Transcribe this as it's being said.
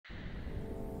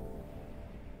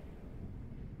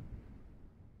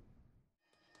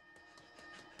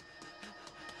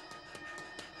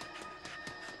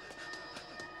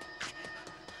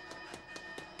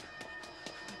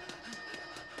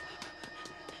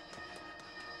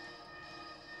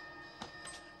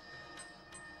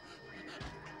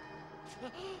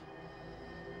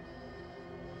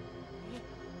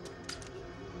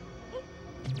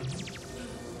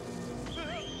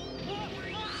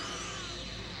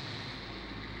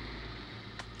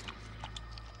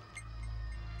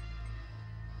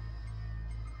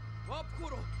航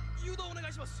路誘導お願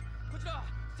いします。こちら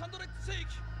サンドレッジ聖域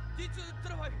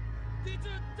D205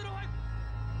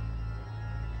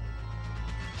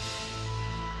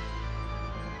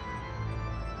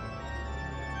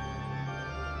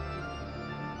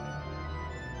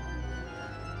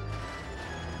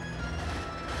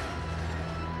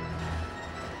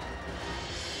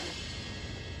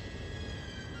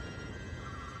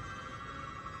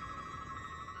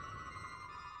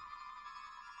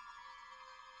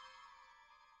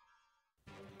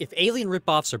 alien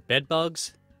ripoffs are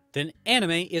bedbugs, then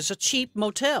anime is a cheap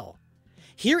motel.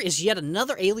 Here is yet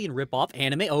another alien ripoff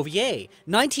anime OVA,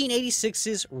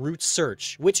 1986's Root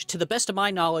Search, which, to the best of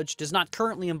my knowledge, does not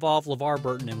currently involve LeVar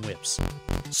Burton and whips.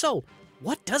 So,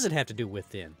 what does it have to do with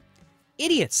then?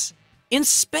 Idiots! In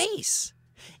space!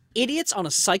 Idiots on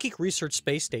a psychic research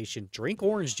space station drink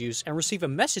orange juice and receive a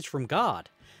message from God.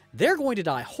 They're going to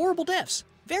die horrible deaths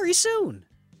very soon.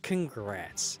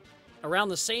 Congrats. Around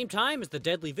the same time as the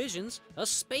deadly visions, a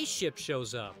spaceship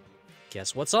shows up.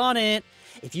 Guess what's on it?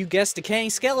 If you guess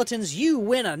decaying skeletons, you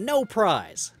win a no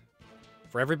prize.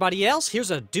 For everybody else,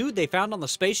 here's a dude they found on the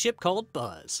spaceship called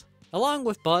Buzz. Along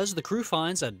with Buzz, the crew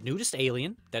finds a nudist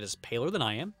alien that is paler than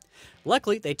I am.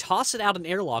 Luckily, they toss it out an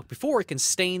airlock before it can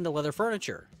stain the leather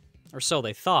furniture. Or so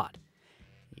they thought.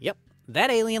 Yep, that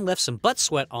alien left some butt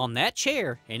sweat on that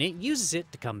chair, and it uses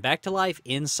it to come back to life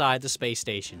inside the space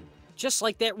station. Just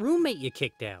like that roommate you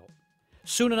kicked out.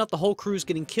 Soon enough, the whole crew's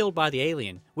getting killed by the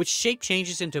alien, which shape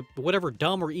changes into whatever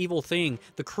dumb or evil thing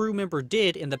the crew member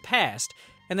did in the past,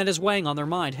 and that is weighing on their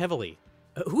mind heavily.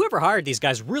 Whoever hired these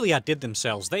guys really outdid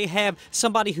themselves. They have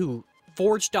somebody who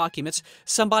forged documents,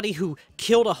 somebody who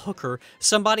killed a hooker,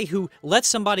 somebody who let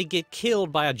somebody get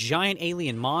killed by a giant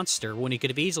alien monster when he could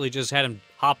have easily just had him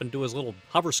hop into his little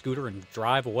hover scooter and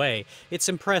drive away. It's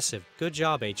impressive. Good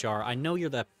job, HR. I know you're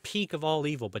the peak of all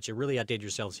evil, but you really outdid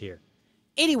yourselves here.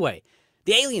 Anyway,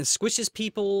 the alien squishes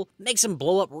people, makes them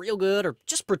blow up real good, or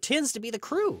just pretends to be the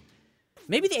crew.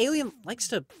 Maybe the alien likes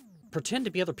to pretend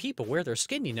to be other people, wear their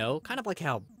skin, you know, kind of like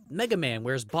how Megaman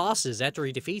wears bosses after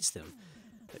he defeats them.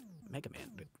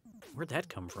 Megaman, where'd that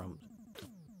come from?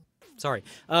 Sorry.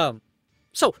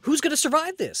 So, who's gonna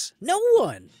survive this? No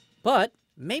one! But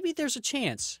maybe there's a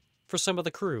chance for some of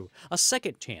the crew. A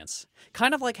second chance.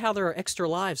 Kind of like how there are extra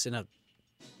lives in a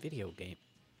video game.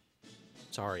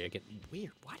 Sorry, I get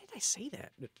weird. Why did I say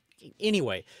that?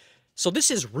 Anyway, so this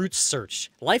is Root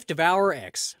Search, Life Devourer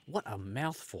X. What a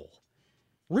mouthful.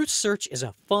 Root Search is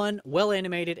a fun,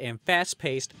 well-animated, and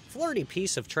fast-paced, flirty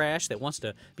piece of trash that wants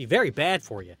to be very bad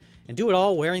for you, and do it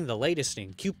all wearing the latest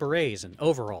in cute berets and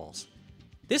overalls.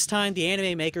 This time, the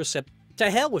anime makers said, to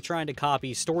hell with trying to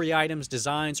copy story items,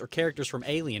 designs, or characters from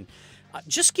Alien.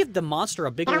 Just give the monster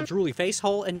a big old drooly face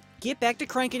hole and get back to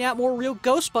cranking out more real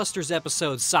Ghostbusters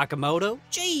episodes, Sakamoto.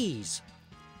 Jeez!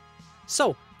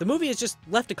 So, the movie is just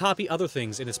left to copy other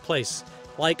things in its place,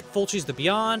 like Fulci's The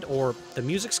Beyond, or the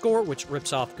music score, which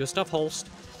rips off Gustav Holst,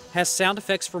 has sound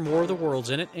effects from War of the Worlds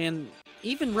in it, and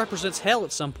even represents hell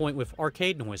at some point with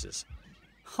arcade noises.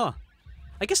 Huh.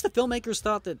 I guess the filmmakers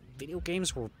thought that video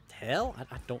games were hell?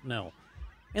 I don't know.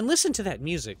 And listen to that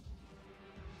music.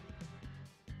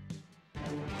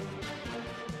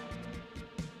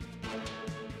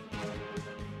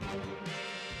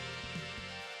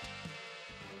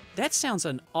 That sounds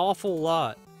an awful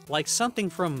lot like something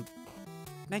from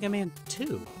Megaman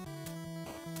 2.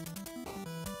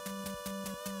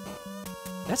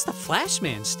 That's the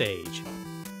Flashman stage.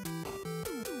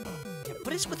 Yeah,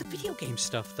 what is with the video game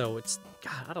stuff, though? It's...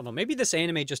 God, I don't know. Maybe this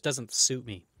anime just doesn't suit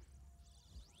me.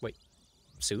 Wait.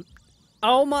 Suit?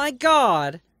 Oh my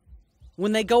god!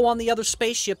 When they go on the other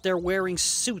spaceship, they're wearing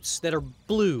suits that are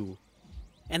blue.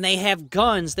 And they have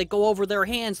guns that go over their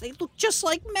hands. They look just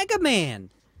like Mega Man!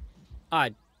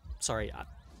 Sorry,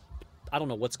 I don't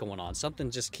know what's going on.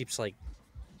 Something just keeps, like,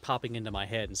 popping into my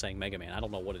head and saying Mega Man. I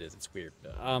don't know what it is. It's weird.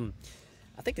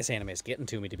 I think this anime is getting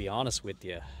to me, to be honest with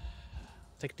you.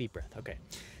 Take a deep breath. Okay.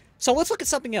 So let's look at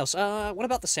something else. What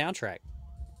about the soundtrack?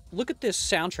 Look at this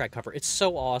soundtrack cover. It's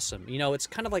so awesome. You know, it's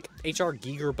kind of like H.R.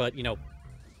 Giger, but, you know,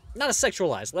 not as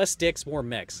sexualized. Less dicks, more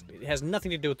mechs. It has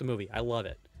nothing to do with the movie. I love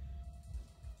it.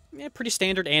 Yeah, pretty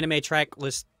standard anime track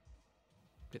list.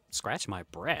 Scratch my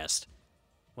breast.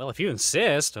 Well, if you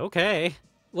insist, okay.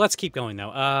 Let's keep going,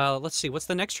 though. Let's see, what's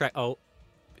the next track? Oh,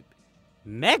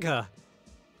 Mega!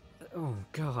 Oh,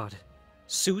 God.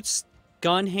 Suits,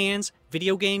 gun hands,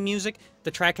 video game music.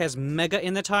 The track has Mega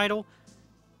in the title.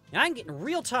 I'm getting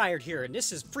real tired here, and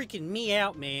this is freaking me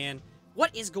out, man.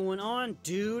 What is going on,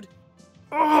 dude?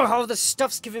 Oh, all this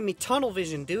stuff's giving me tunnel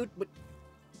vision, dude. What?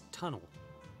 Tunnel.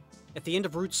 At the end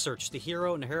of Root Search, the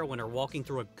hero and the heroine are walking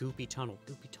through a goopy tunnel.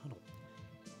 Goopy tunnel.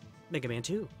 Mega Man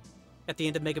 2. At the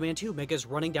end of Mega Man 2, Mega is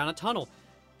running down a tunnel.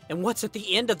 And what's at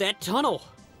the end of that tunnel?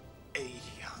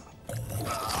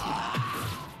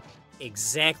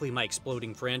 Exactly, my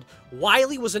exploding friend.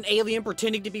 Wily was an alien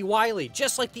pretending to be Wily,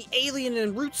 just like the alien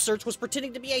in Root Search was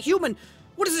pretending to be a human.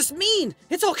 What does this mean?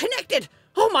 It's all connected!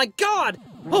 Oh my god!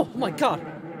 Oh my god!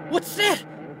 What's that?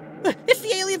 It's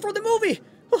the alien from the movie!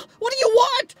 What do you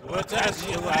want?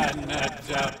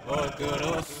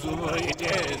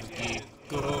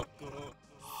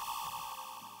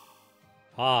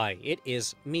 Hi, it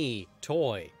is me,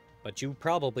 Toy. But you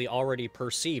probably already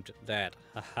perceived that.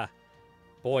 Haha.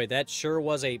 Boy, that sure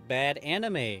was a bad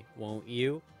anime, won't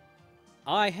you?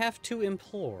 I have to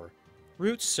implore.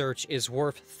 Root Search is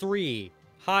worth 3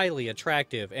 highly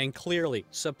attractive and clearly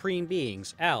supreme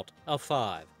beings out of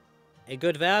 5. A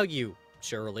good value,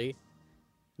 surely.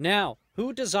 Now,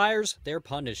 who desires their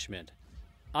punishment?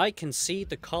 I can see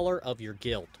the color of your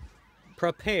guilt.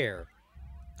 Prepare.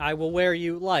 I will wear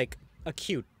you like a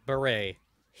cute beret.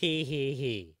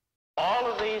 He.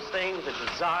 All of these things are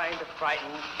designed to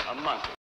frighten a monkey.